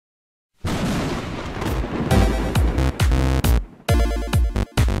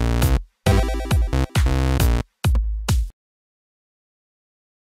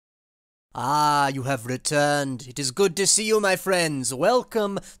Ah, you have returned. It is good to see you, my friends.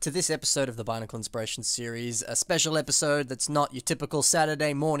 Welcome to this episode of the Bionicle Inspiration Series, a special episode that's not your typical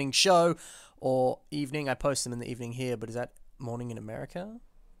Saturday morning show, or evening. I post them in the evening here, but is that morning in America?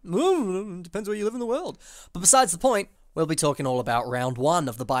 Depends where you live in the world. But besides the point, we'll be talking all about round one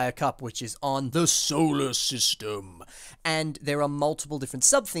of the Bio Cup, which is on the solar system. And there are multiple different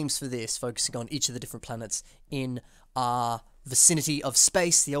sub-themes for this, focusing on each of the different planets in our vicinity of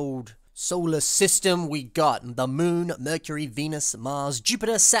space, the old solar system. We got the Moon, Mercury, Venus, Mars,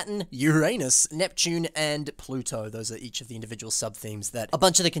 Jupiter, Saturn, Uranus, Neptune, and Pluto. Those are each of the individual sub-themes that a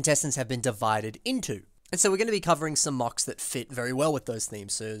bunch of the contestants have been divided into. And so we're going to be covering some mocks that fit very well with those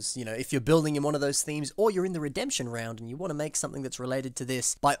themes. So, if you're building in one of those themes, or you're in the redemption round and you want to make something that's related to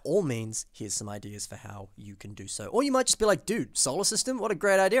this, by all means, here's some ideas for how you can do so. Or you might just be like, dude, solar system? What a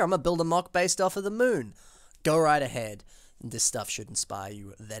great idea. I'm going to build a mock based off of the Moon. Go right ahead. This stuff should inspire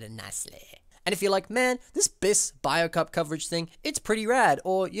you very nicely. And if you're like, man, this Bio Cup coverage thing, it's pretty rad.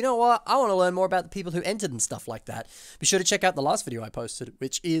 Or, you know what, I want to learn more about the people who entered and stuff like that. Be sure to check out the last video I posted,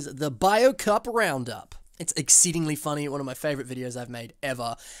 which is the Bio Cup Roundup. It's exceedingly funny, one of my favorite videos I've made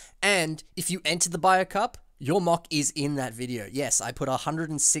ever. And if you entered the Bio Cup, your mock is in that video. Yes, I put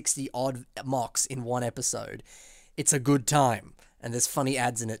 160 odd mocks in one episode. It's a good time. And there's funny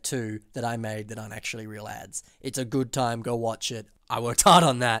ads in it too that I made that aren't actually real ads. It's a good time, go watch it. I worked hard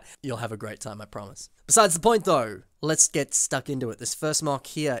on that. You'll have a great time, I promise. Besides the point though, let's get stuck into it. This first mock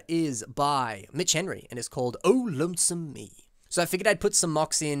here is by Mitch Henry and it's called Oh Lonesome Me. So I figured I'd put some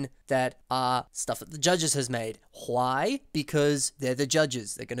mocks in that are stuff that the judges has made. Why? Because they're the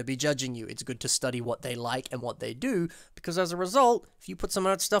judges. They're going to be judging you. It's good to study what they like and what they do, because as a result, if you put some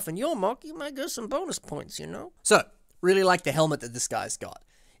of that stuff in your mock, you might get some bonus points, So, really like the helmet that this guy's got.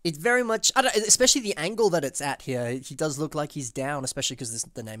 It's very much, especially the angle that it's at here. He does look like he's down, especially because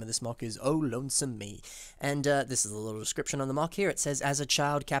the name of this mock is Oh Lonesome Me. And this is a little description on the mock here. It says, as a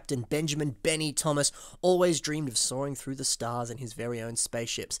child, Captain Benjamin Benny Thomas always dreamed of soaring through the stars in his very own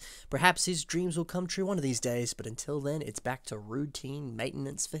spaceships. Perhaps his dreams will come true one of these days, but until then, it's back to routine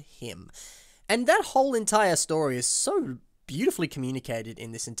maintenance for him. And that whole entire story is so beautifully communicated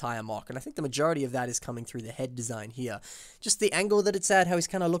in this entire mock, and I think the majority of that is coming through the head design here. Just the angle that it's at, how he's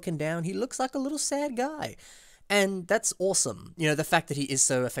kind of looking down, he looks like a little sad guy. And that's awesome. The fact that he is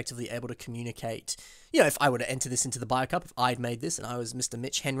so effectively able to communicate. If I were to enter this into the Bio Cup, if I'd made this and I was Mr.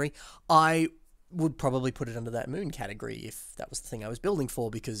 Mitch Henry, I would probably put it under that moon category if that was the thing I was building for,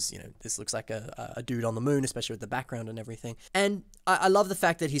 because, this looks like a dude on the moon, especially with the background and everything. And I love the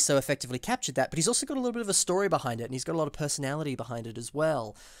fact that he so effectively captured that, but he's also got a little bit of a story behind it, and he's got a lot of personality behind it as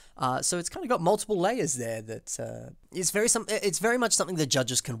well. So it's kind of got multiple layers there that it's very much something the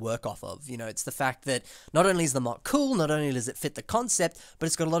judges can work off of. It's the fact that not only is the mock cool, not only does it fit the concept, but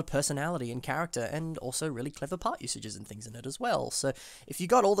it's got a lot of personality and character, and also really clever part usages and things in it as well. So if you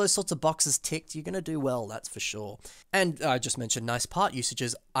got all those sorts of boxes ticked, you're going to do well, that's for sure. And I just mentioned nice part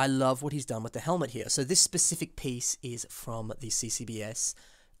usages. I love what he's done with the helmet here. So this specific piece is from the CCBS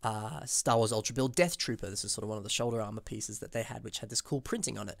Star Wars Ultra Build Death Trooper. This is sort of one of the shoulder armor pieces that they had, which had this cool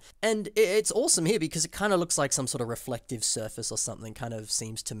printing on it. And it's awesome here because it kind of looks like some sort of reflective surface or something, kind of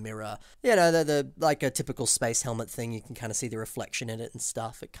seems to mirror, the like a typical space helmet thing. You can kind of see the reflection in it and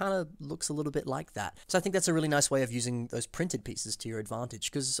stuff. It kind of looks a little bit like that. So I think that's a really nice way of using those printed pieces to your advantage,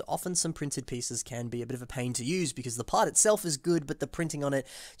 because often some printed pieces can be a bit of a pain to use because the part itself is good, but the printing on it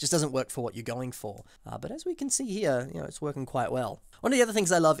just doesn't work for what you're going for. But as we can see here, it's working quite well. One of the other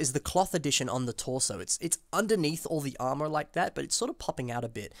things I love is the cloth edition on the torso. It's underneath all the armor like that, but it's sort of popping out a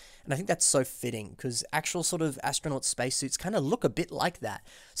bit. And I think that's so fitting, because actual sort of astronaut spacesuits kind of look a bit like that.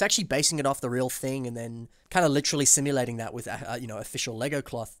 So actually basing it off the real thing and then kind of literally simulating that with, official Lego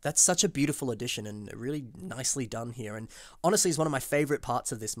cloth, that's such a beautiful addition and really nicely done here. And honestly is one of my favorite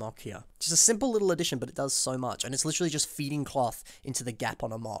parts of this mock here. Just a simple little addition, but it does so much. And it's literally just feeding cloth into the gap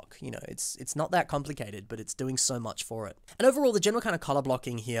on a mock. It's not that complicated, but it's doing so much for it. And overall, the general kind of color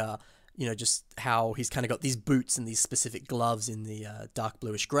blocking here, just how he's kind of got these boots and these specific gloves in the dark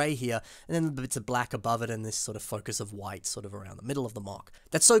bluish grey here, and then the bits of black above it and this sort of focus of white sort of around the middle of the mock.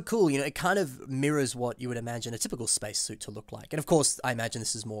 That's so cool, it kind of mirrors what you would imagine a typical spacesuit to look like. And of course, I imagine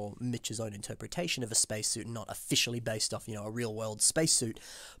this is more Mitch's own interpretation of a spacesuit, not officially based off, a real-world spacesuit.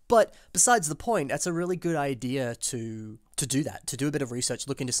 But besides the point, that's a really good idea to do that, to do a bit of research,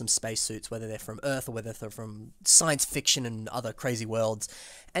 look into some spacesuits, whether they're from Earth or whether they're from science fiction and other crazy worlds,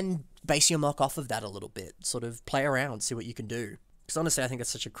 and base your mock off of that a little bit, sort of play around, see what you can do. Because honestly, I think that's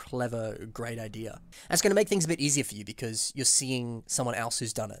such a clever, great idea. And it's going to make things a bit easier for you because you're seeing someone else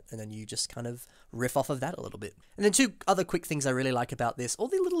who's done it, and then you just kind of riff off of that a little bit. And then two other quick things I really like about this, all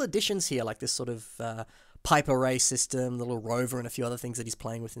the little additions here, like this sort of pipe array system, the little rover, and a few other things that he's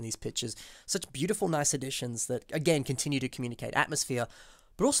playing with in these pictures. Such beautiful, nice additions that, again, continue to communicate atmosphere,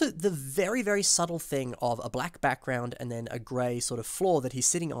 but also the very, very subtle thing of a black background and then a grey sort of floor that he's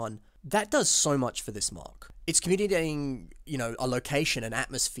sitting on. That does so much for this mark. It's communicating, you know, a location, an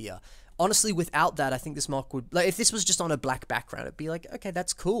atmosphere. Honestly, without that, I think this mark would... Like, if this was just on a black background, it'd be like, okay,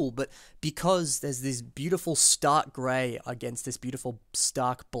 that's cool, but because there's this beautiful stark grey against this beautiful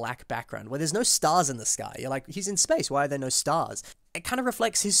stark black background, where there's no stars in the sky, you're like, he's in space, why are there no stars? It kind of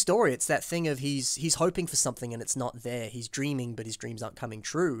reflects his story. It's that thing of he's hoping for something and it's not there. He's dreaming, but his dreams aren't coming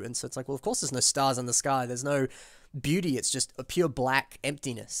true. And so it's like, well, of course there's no stars in the sky. There's no beauty. It's just a pure black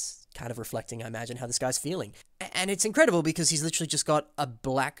emptiness, kind of reflecting, I imagine, how this guy's feeling. And it's incredible because he's literally just got a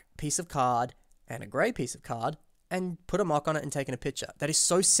black piece of card and a grey piece of card and put a mark on it and taken a picture. That is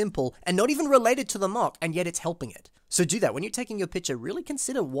so simple and not even related to the mark, and yet it's helping it. So do that. When you're taking your picture, really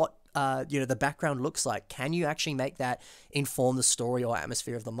consider what the background looks like. Can you actually make that inform the story or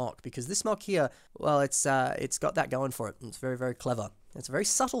atmosphere of the mock? Because this mock here, well, it's got that going for it. It's very, very clever. It's a very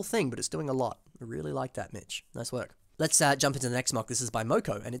subtle thing, but it's doing a lot. I really like that, Mitch. Nice work. Let's jump into the next mock. This is by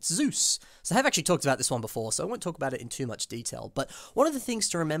Moko, and it's Zeus. So I have actually talked about this one before, so I won't talk about it in too much detail. But one of the things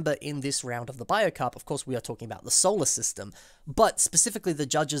to remember in this round of the BioCup, of course, we are talking about the solar system, but specifically the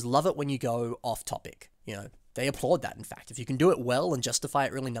judges love it when you go off topic. You know, they applaud that, in fact. If you can do it well and justify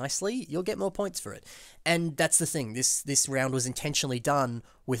it really nicely, you'll get more points for it. And that's the thing. This round was intentionally done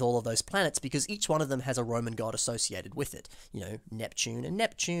with all of those planets because each one of them has a Roman god associated with it. You know, Neptune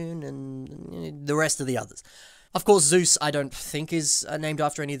and the rest of the others. Of course, Zeus, I don't think is named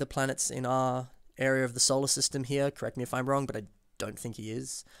after any of the planets in our area of the solar system here. Correct me if I'm wrong, but I don't think he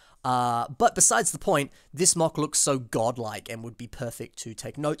is. But besides the point, this mock looks so godlike and would be perfect to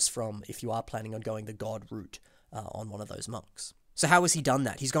take notes from if you are planning on going the god route on one of those mocks. So how has he done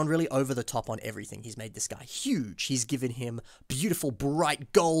that? He's gone really over the top on everything. He's made this guy huge. He's given him beautiful,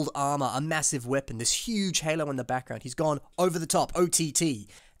 bright gold armor, a massive weapon, this huge halo in the background. He's gone over the top, OTT.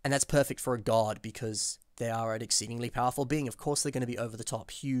 And that's perfect for a god because they are an exceedingly powerful being. Of course they're going to be over the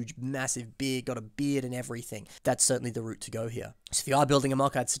top, huge, massive, big, got a beard and everything. That's certainly the route to go here. So if you are building a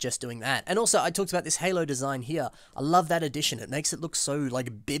mock, I'd suggest doing that. And also, I talked about this halo design here. I love that addition. It makes it look so,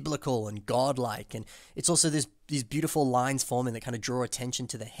 like, biblical and godlike. And it's also these beautiful lines forming that kind of draw attention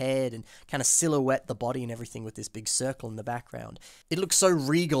to the head and kind of silhouette the body and everything with this big circle in the background. It looks so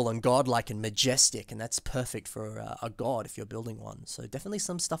regal and godlike and majestic, and that's perfect for a god if you're building one. So definitely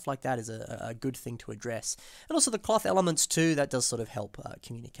some stuff like that is a good thing to address. And also the cloth elements too, that does sort of help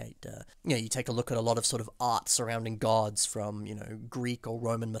communicate. You take a look at a lot of sort of art surrounding gods from, Greek or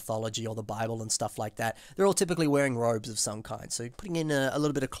Roman mythology or the Bible and stuff like that. They're all typically wearing robes of some kind. So putting in a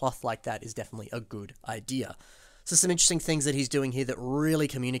little bit of cloth like that is definitely a good idea. So some interesting things that he's doing here that really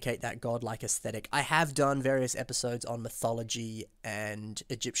communicate that godlike aesthetic. I have done various episodes on mythology and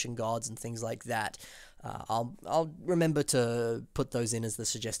Egyptian gods and things like that. I'll remember to put those in as the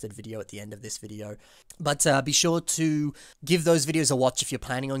suggested video at the end of this video. But be sure to give those videos a watch if you're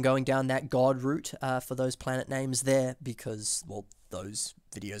planning on going down that god route for those planet names there, because, well, those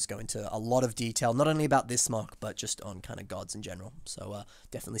videos go into a lot of detail, not only about this mock, but just on kind of gods in general. So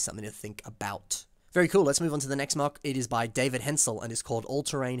definitely something to think about. Very cool. Let's move on to the next mock. It is by David Hensel and is called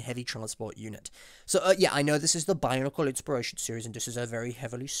All-Terrain Heavy Transport Unit. So, yeah, I know this is the Bionicle Inspiration series, and this is a very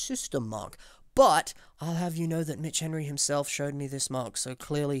heavily system mock. But I'll have you know that Mitch Henry himself showed me this mock, so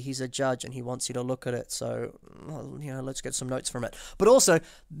clearly he's a judge and he wants you to look at it. So, well, let's get some notes from it. But also,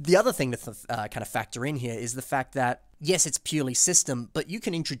 the other thing to kind of factor in here is the fact that, yes, it's purely system, but you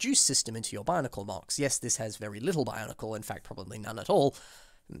can introduce system into your Bionicle mocks. Yes, this has very little Bionicle, in fact, probably none at all.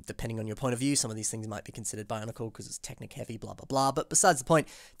 Depending on your point of view, some of these things might be considered Bionicle because it's Technic heavy, blah, blah, blah. But besides the point,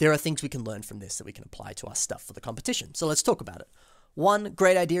 there are things we can learn from this that we can apply to our stuff for the competition. So let's talk about it. One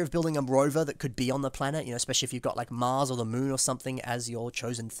great idea of building a rover that could be on the planet, especially if you've got like Mars or the Moon or something as your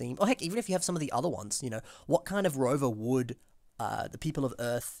chosen theme. Or heck, even if you have some of the other ones, what kind of rover would the people of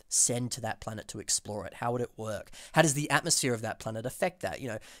Earth send to that planet to explore it? How would it work? How does the atmosphere of that planet affect that?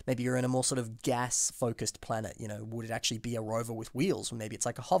 Maybe you're in a more sort of gas-focused planet. Would it actually be a rover with wheels? Or maybe it's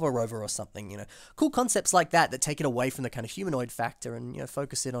like a hover rover or something. Cool concepts like that take it away from the kind of humanoid factor and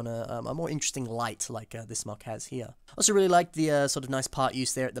focus it on a more interesting light like this mock has here. Also really like the sort of nice part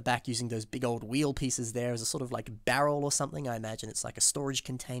use there at the back, using those big old wheel pieces there as a sort of like barrel or something. I imagine it's like a storage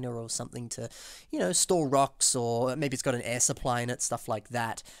container or something to, store rocks, or maybe it's got an air supply in it, stuff like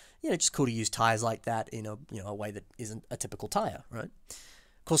that. just cool to use tires like that in a way that isn't a typical tire, right?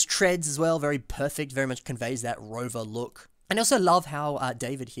 Of course, treads as well, very perfect, very much conveys that rover look. And I also love how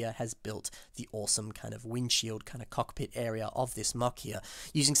David here has built the awesome kind of windshield kind of cockpit area of this mock here,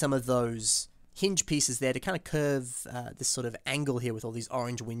 using some of those hinge pieces there to kind of curve this sort of angle here with all these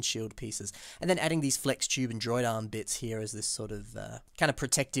orange windshield pieces, and then adding these flex tube and droid arm bits here as this sort of kind of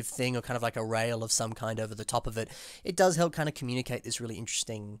protective thing, or kind of like a rail of some kind over the top of it. It does help kind of communicate this really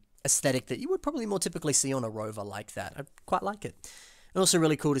interesting aesthetic that you would probably more typically see on a rover like that. I quite like it. And also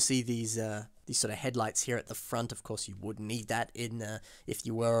really cool to see these sort of headlights here at the front. Of course, you would need that if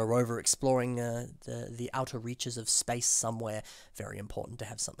you were a rover exploring the outer reaches of space somewhere. Very important to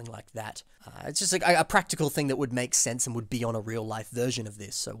have something like that. It's just a practical thing that would make sense and would be on a real-life version of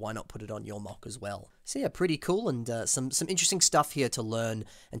this, so why not put it on your mock as well? So yeah, pretty cool, and some interesting stuff here to learn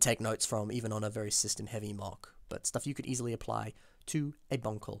and take notes from, even on a very system-heavy mock, but stuff you could easily apply to a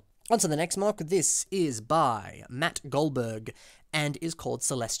Bionicle. On to the next mock. This is by Matt Goldberg and is called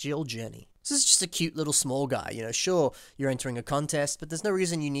Celestial Journey. This is just a cute little small guy. Sure, you're entering a contest, but there's no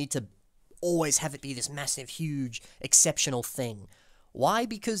reason you need to always have it be this massive, huge, exceptional thing. Why?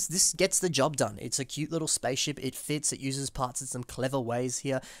 Because this gets the job done. It's a cute little spaceship, it fits, it uses parts in some clever ways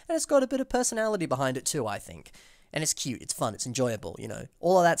here, and it's got a bit of personality behind it too, I think. And it's cute, it's fun, it's enjoyable,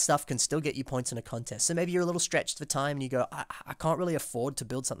 All of that stuff can still get you points in a contest. So maybe you're a little stretched for time and you go, I can't really afford to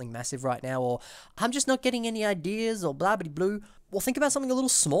build something massive right now, or I'm just not getting any ideas, or blah blah blue. Well, think about something a little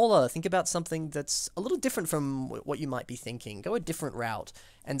smaller. Think about something that's a little different from what you might be thinking. Go a different route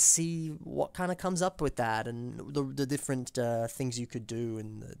and see what kind of comes up with that, and the different things you could do,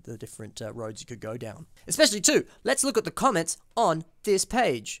 and the different roads you could go down. Especially too, let's look at the comments on this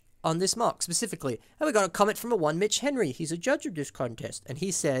page. On this mock specifically, and we got a comment from a one Mitch Henry. He's a judge of this contest, and he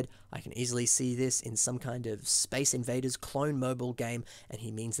said, I can easily see this in some kind of Space Invaders clone mobile game, and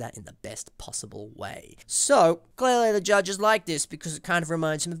he means that in the best possible way. So, clearly the judges like this because it kind of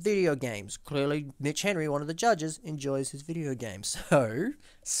reminds him of video games. Clearly Mitch Henry, one of the judges, enjoys his video games.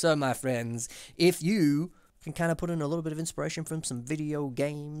 So my friends, if you can kind of put in a little bit of inspiration from some video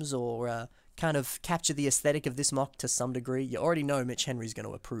games, or kind of capture the aesthetic of this mock to some degree, you already know Mitch Henry's going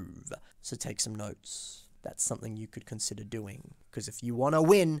to approve. So take some notes. That's something you could consider doing. Because if you want to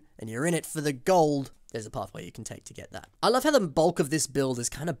win, and you're in it for the gold, there's a pathway you can take to get that. I love how the bulk of this build is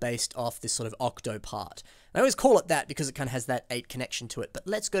kind of based off this sort of octo part. I always call it that because it kind of has that 8 connection to it, but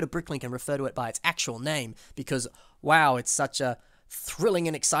let's go to Bricklink and refer to it by its actual name, because wow, it's such a thrilling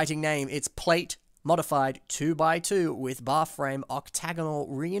and exciting name. It's Plate Modified 2x2 with bar frame octagonal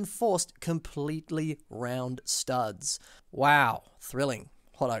reinforced completely round studs. Wow, thrilling.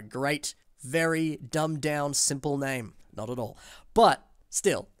 What a great, very dumbed down, simple name. Not at all. But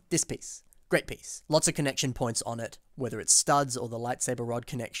still, this piece, great piece. Lots of connection points on it, whether it's studs or the lightsaber rod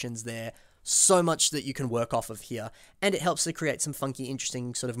connections there. So much that you can work off of here, and it helps to create some funky,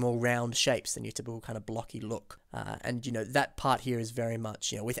 interesting, sort of more round shapes than your typical kind of blocky look. And that part here is very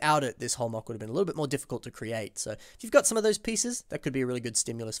much, without it, this whole mock would have been a little bit more difficult to create. So if you've got some of those pieces, that could be a really good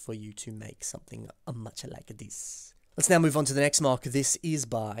stimulus for you to make something much like this. Let's now move on to the next mock. This is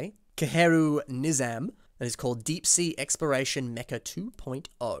by Kaheru Nizam, and it's called Deep Sea Exploration Mecha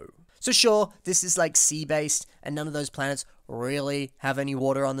 2.0. So sure, this is like sea-based, and none of those planets really have any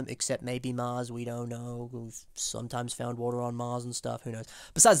water on them, except maybe Mars. We don't know. We've sometimes found water on Mars and stuff, who knows.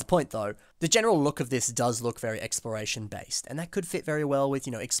 Besides the point though, the general look of this does look very exploration-based, and that could fit very well with,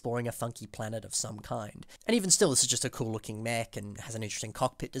 exploring a funky planet of some kind. And even still, this is just a cool-looking mech, and has an interesting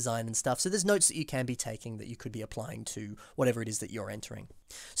cockpit design and stuff, so there's notes that you can be taking that you could be applying to whatever it is that you're entering.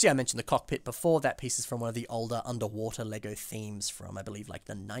 So yeah, I mentioned the cockpit before. That piece is from one of the older underwater LEGO themes from, I believe, like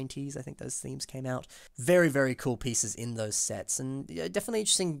the 90s, I think those themes came out. Very, very cool pieces in those sets, and yeah, definitely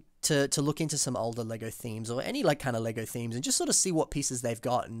interesting to look into some older LEGO themes, or any like kind of LEGO themes, and just sort of see what pieces they've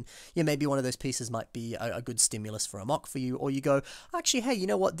got, and yeah, maybe one of those pieces might be a good stimulus for a mock for you, or you go, actually, hey, you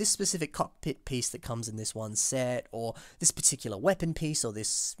know what, this specific cockpit piece that comes in this one set, or this particular weapon piece, or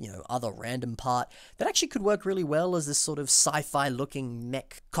this, other random part, that actually could work really well as this sort of sci-fi looking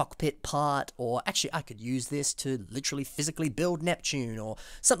mech cockpit part, or actually, I could use this to literally physically build Neptune, or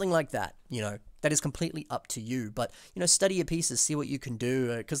something like that, That is completely up to you, but, study your pieces, see what you can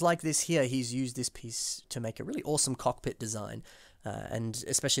do, because like this here, he's used this piece to make a really awesome cockpit design, and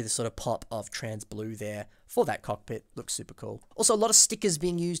especially the sort of pop of trans blue there for that cockpit looks super cool. Also, a lot of stickers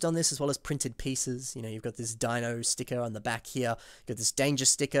being used on this, as well as printed pieces. You've got this dino sticker on the back here, you've got this danger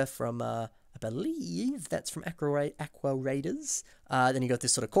sticker from, I believe that's from Aqua Raiders, then you've got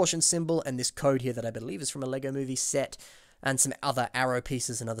this sort of caution symbol, and this code here that I believe is from a LEGO Movie set, and some other arrow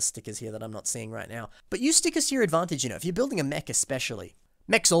pieces and other stickers here that I'm not seeing right now. But use stickers to your advantage, if you're building a mech especially.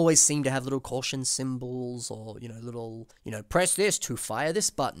 Mechs always seem to have little caution symbols or, little, press this to fire this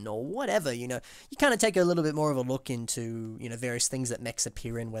button or whatever, You kind of take a little bit more of a look into, various things that mechs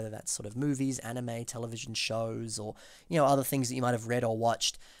appear in, whether that's sort of movies, anime, television shows, or, other things that you might have read or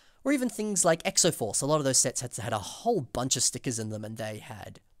watched. Or even things like Exoforce. A lot of those sets had a whole bunch of stickers in them, and they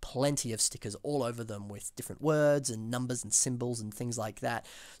had plenty of stickers all over them with different words and numbers and symbols and things like that.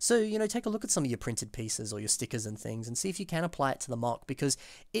 So, take a look at some of your printed pieces or your stickers and things and see if you can apply it to the mock, because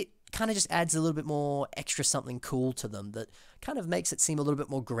it kind of just adds a little bit more extra something cool to them that kind of makes it seem a little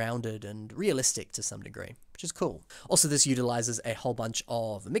bit more grounded and realistic to some degree, which is cool. Also, this utilizes a whole bunch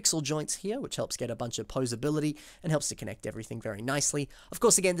of mixel joints here, which helps get a bunch of posability and helps to connect everything very nicely. Of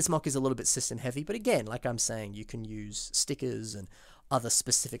course, again, this mock is a little bit system heavy, but again, like I'm saying, you can use stickers and other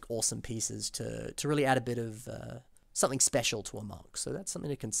specific awesome pieces to really add a bit of something special to a mock. So that's something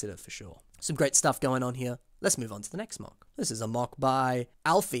to consider for sure. Some great stuff going on here. Let's move on to the next mock. This is a mock by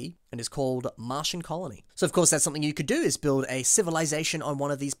Alfie and is called Martian Colony. So of course that's something you could do, is build a civilization on one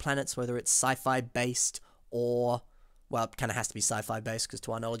of these planets, whether it's sci-fi based or, well, it kind of has to be sci-fi based because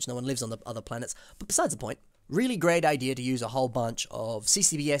to our knowledge no one lives on the other planets. But besides the point, really great idea to use a whole bunch of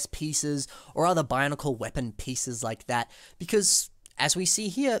CCBS pieces or other Bionicle weapon pieces like that, because as we see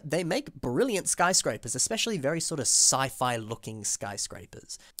here, they make brilliant skyscrapers, especially very sort of sci-fi looking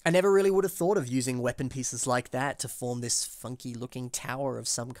skyscrapers. I never really would have thought of using weapon pieces like that to form this funky looking tower of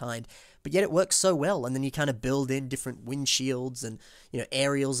some kind, but yet it works so well. And then you kind of build in different windshields and,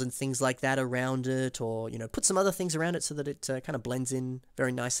 aerials and things like that around it, or, put some other things around it so that it kind of blends in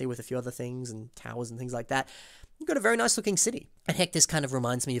very nicely with a few other things and towers and things like that. You've got a very nice looking city. And heck, this kind of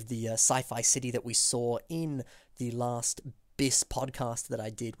reminds me of the sci-fi city that we saw in the last Biss podcast that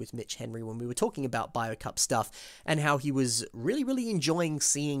I did with Mitch Henry when we were talking about BioCup stuff, and how he was really, really enjoying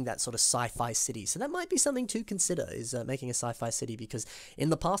seeing that sort of sci-fi city. So that might be something to consider, is making a sci-fi city, because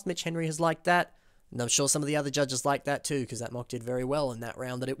in the past Mitch Henry has liked that, and I'm sure some of the other judges like that too, because that mock did very well in that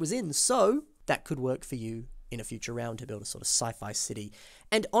round that it was in. So that could work for you in a future round to build a sort of sci-fi city.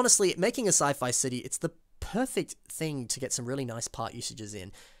 And honestly, making a sci-fi city, it's the perfect thing to get some really nice part usages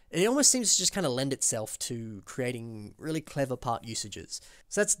in. It almost seems to just kind of lend itself to creating really clever part usages.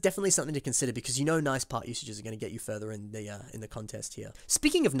 So that's definitely something to consider, because nice part usages are going to get you further in the contest here.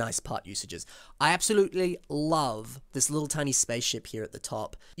 Speaking of nice part usages, I absolutely love this little tiny spaceship here at the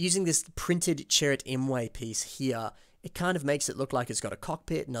top. Using this printed Chariot Imwe piece here, it kind of makes it look like it's got a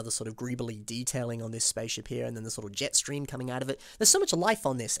cockpit and other sort of greebly detailing on this spaceship here, and then this little jet stream coming out of it. There's so much life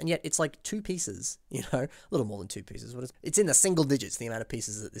on this, and yet it's like 2 pieces, a little more than 2 pieces. It's in the single digits, the amount of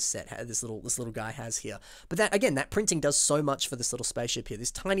pieces that this set has, this little guy has here. But that, again, that printing does so much for this little spaceship here.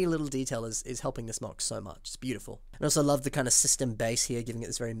 This tiny little detail is helping this mock so much. It's beautiful. I also love the kind of system base here, giving it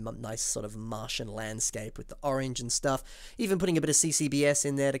this very nice sort of Martian landscape with the orange and stuff. Even putting a bit of CCBS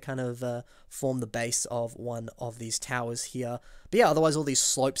in there to kind of form the base of one of these towers here. But yeah, otherwise all these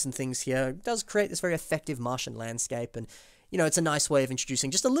slopes and things here does create this very effective Martian landscape, and it's a nice way of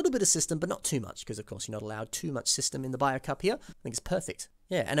introducing just a little bit of system, but not too much, because of course you're not allowed too much system in the BioCup here. I think it's perfect.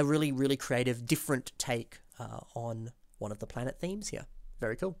 Yeah, and a really, really creative, different take on one of the planet themes here.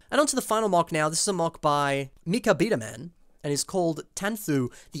 Very cool. And on to the final mock now. This is a mock by Mika Biederman, and is called Tanthu,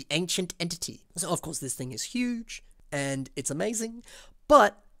 the Ancient Entity. So of course this thing is huge, and it's amazing,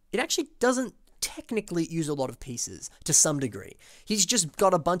 but it actually doesn't technically use a lot of pieces to some degree. He's just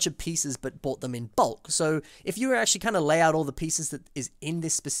got a bunch of pieces but bought them in bulk. So if you were actually kind of lay out all the pieces that is in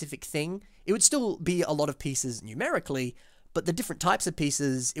this specific thing, it would still be a lot of pieces numerically, but the different types of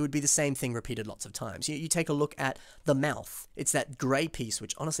pieces, it would be the same thing repeated lots of times. You take a look at the mouth. It's that grey piece,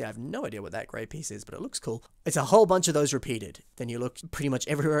 which honestly I have no idea what that grey piece is, but it looks cool. It's a whole bunch of those repeated. Then you look pretty much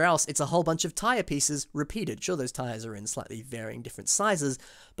everywhere else, it's a whole bunch of tyre pieces repeated. Sure, those tyres are in slightly varying different sizes,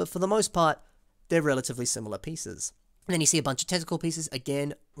 but for the most part, they're relatively similar pieces. And then you see a bunch of tentacle pieces,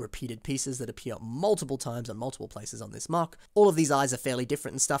 again, repeated pieces that appear multiple times on multiple places on this mock. All of these eyes are fairly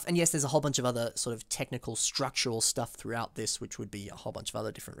different and stuff, and yes, there's a whole bunch of other sort of technical structural stuff throughout this, which would be a whole bunch of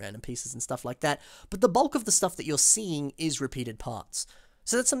other different random pieces and stuff like that, but the bulk of the stuff that you're seeing is repeated parts.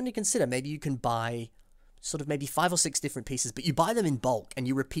 So that's something to consider. Maybe you can buy sort of maybe 5 or 6 different pieces, but you buy them in bulk and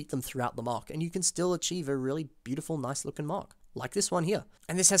you repeat them throughout the mock, and you can still achieve a really beautiful, nice looking mock. Like this one here.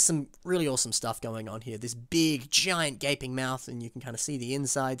 And this has some really awesome stuff going on here. This big, giant, gaping mouth, and you can kind of see the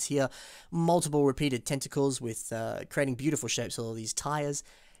insides here. Multiple repeated tentacles with creating beautiful shapes with all these tires.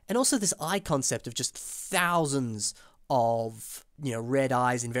 And also this eye concept of just thousands of, red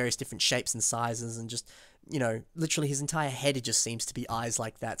eyes in various different shapes and sizes, and just You know, literally his entire head, it just seems to be eyes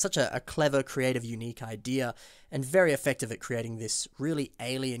like that. Such a clever, creative, unique idea, and very effective at creating this really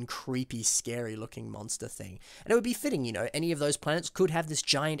alien, creepy, scary-looking monster thing. And it would be fitting, you know, any of those planets could have this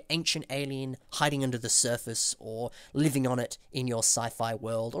giant ancient alien hiding under the surface or living on it in your sci-fi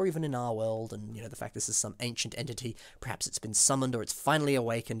world, or even in our world, and, you know, the fact this is some ancient entity, perhaps it's been summoned or it's finally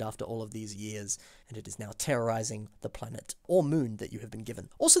awakened after all of these years, and it is now terrorizing the planet or moon that you have been given.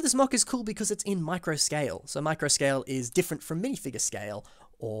 Also, this mock is cool because it's in micro scale. So micro scale is different from minifigure scale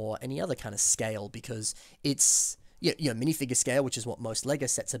or any other kind of scale because it's, you know, minifigure scale, which is what most LEGO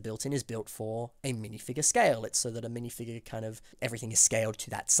sets are built in, is built for a minifigure scale. It's so that a minifigure kind of, everything is scaled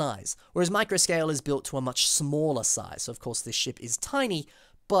to that size. Whereas micro scale is built to a much smaller size. So of course this ship is tiny,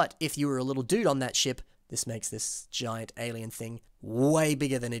 but if you were a little dude on that ship, this makes this giant alien thing way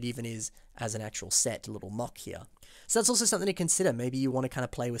bigger than it even is as an actual set, a little mock here. So that's also something to consider. Maybe you want to kind of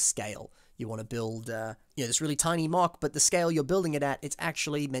play with scale. You want to build, you know, this really tiny mock, but the scale you're building it at, it's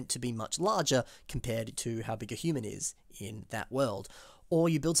actually meant to be much larger compared to how big a human is in that world. Or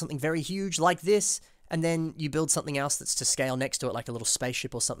you build something very huge like this, and then you build something else that's to scale next to it, like a little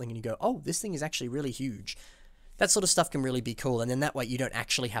spaceship or something, and you go, oh, this thing is actually really huge. That sort of stuff can really be cool, and then that way you don't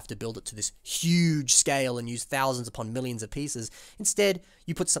actually have to build it to this huge scale and use thousands upon millions of pieces. Instead,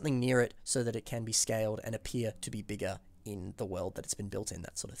 you put something near it so that it can be scaled and appear to be bigger in the world that it's been built in,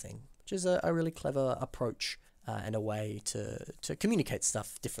 that sort of thing. Which is a really clever approach and a way to communicate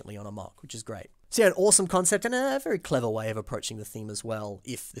stuff differently on a mock, which is great. So yeah, an awesome concept and a very clever way of approaching the theme as well,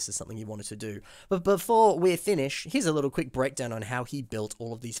 if this is something you wanted to do. But before we finish, here's a little quick breakdown on how he built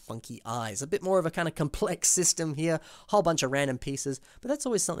all of these funky eyes. A bit more of a kind of complex system here, whole bunch of random pieces, but that's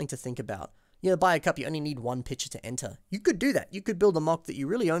always something to think about. You know, buy a cup, you only need one picture to enter. You could do that. You could build a mock that you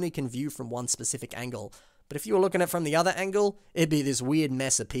really only can view from one specific angle. But if you were looking at it from the other angle, it'd be this weird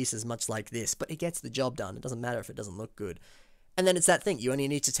mess of pieces much like this. But it gets the job done. It doesn't matter if it doesn't look good. And then it's that thing. You only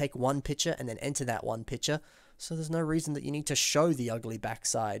need to take one picture and then enter that one picture. So there's no reason that you need to show the ugly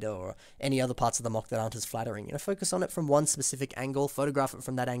backside or any other parts of the mock that aren't as flattering. You know, focus on it from one specific angle, photograph it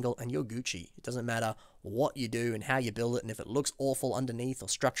from that angle, and you're Gucci. It doesn't matter what you do and how you build it, and if it looks awful underneath or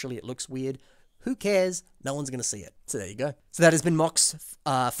structurally it looks weird. Who cares? No one's going to see it. So there you go. So that has been mocks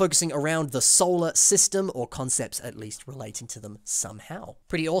focusing around the solar system, or concepts at least relating to them somehow.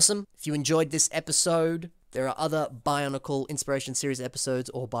 Pretty awesome. If you enjoyed this episode, there are other Bionicle Inspiration Series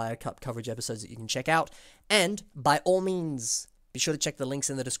episodes or BioCup coverage episodes that you can check out. And by all means, be sure to check the links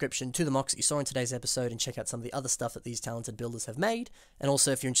in the description to the mocks that you saw in today's episode and check out some of the other stuff that these talented builders have made. And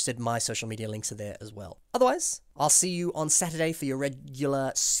also, if you're interested, my social media links are there as well. Otherwise, I'll see you on Saturday for your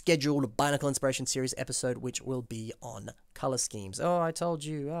regular scheduled Bionicle Inspiration Series episode, which will be on color schemes. Oh, I told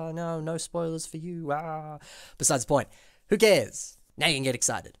you. Oh, no spoilers for you. Besides the point, who cares? Now you can get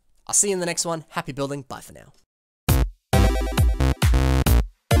excited. I'll see you in the next one. Happy building. Bye for now.